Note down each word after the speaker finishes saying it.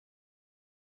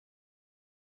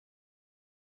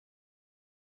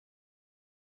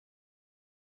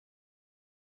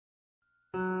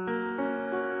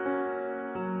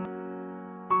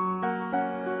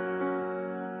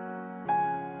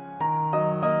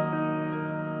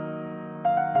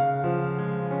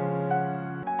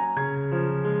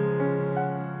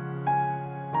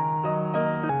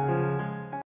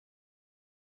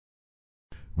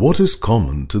What is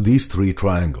common to these three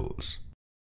triangles?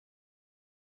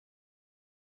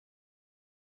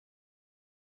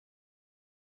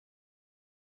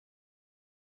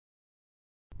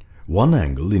 One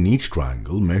angle in each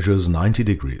triangle measures 90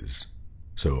 degrees.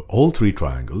 So all three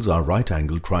triangles are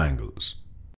right-angled triangles.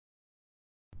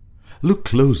 Look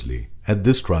closely at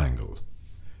this triangle.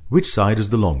 Which side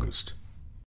is the longest?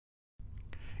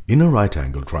 In a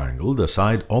right-angled triangle, the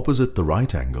side opposite the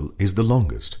right angle is the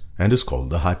longest and is called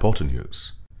the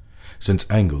hypotenuse. Since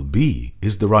angle B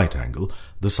is the right angle,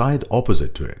 the side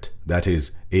opposite to it, that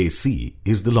is AC,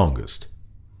 is the longest.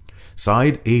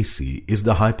 Side AC is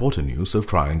the hypotenuse of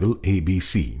triangle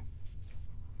ABC.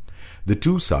 The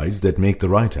two sides that make the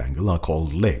right angle are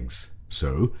called legs.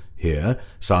 So, here,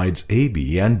 sides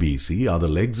AB and BC are the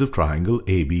legs of triangle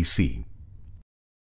ABC.